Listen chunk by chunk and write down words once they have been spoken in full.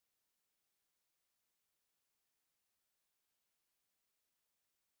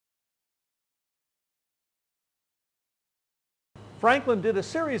Franklin did a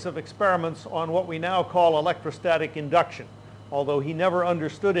series of experiments on what we now call electrostatic induction. Although he never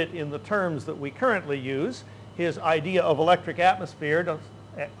understood it in the terms that we currently use, his idea of electric atmospheres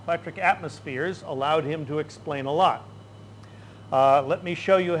allowed him to explain a lot. Let me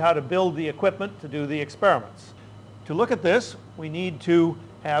show you how to build the equipment to do the experiments. To look at this, we need to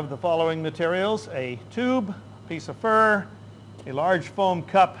have the following materials: a tube, a piece of fur, a large foam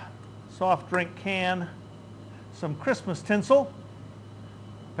cup, soft drink can, some Christmas tinsel,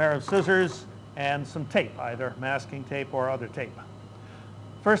 a pair of scissors, and some tape, either masking tape or other tape.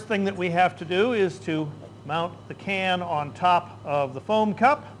 First thing that we have to do is to mount the can on top of the foam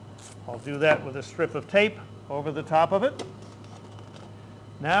cup. I'll do that with a strip of tape over the top of it.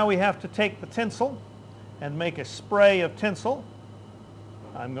 Now we have to take the tinsel and make a spray of tinsel.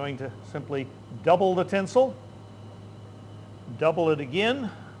 I'm going to simply double the tinsel, double it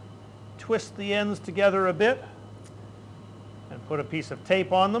again, twist the ends together a bit, and put a piece of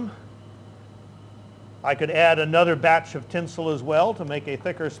tape on them. I could add another batch of tinsel as well to make a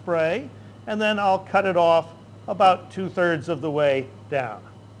thicker spray, and then I'll cut it off about 2/3 of the way down.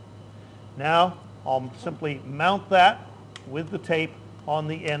 Now I'll simply mount that with the tape on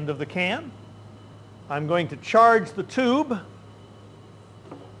the end of the can. I'm going to charge the tube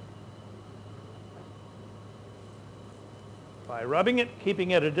by rubbing it,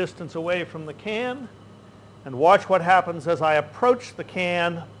 keeping it a distance away from the can, and watch what happens as I approach the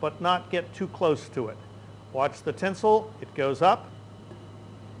can but not get too close to it. Watch the tinsel, it goes up.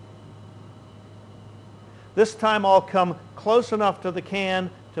 This time I'll come close enough to the can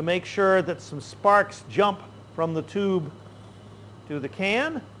to make sure that some sparks jump from the tube to the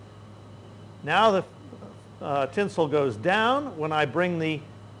can. Now the tinsel goes down. When I bring the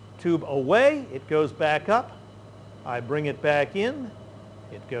tube away, it goes back up. I bring it back in,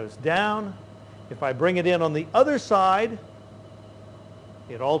 it goes down. If I bring it in on the other side,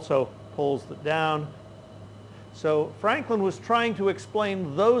 it also pulls it down. So Franklin was trying to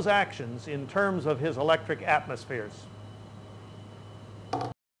explain those actions in terms of his electric atmospheres.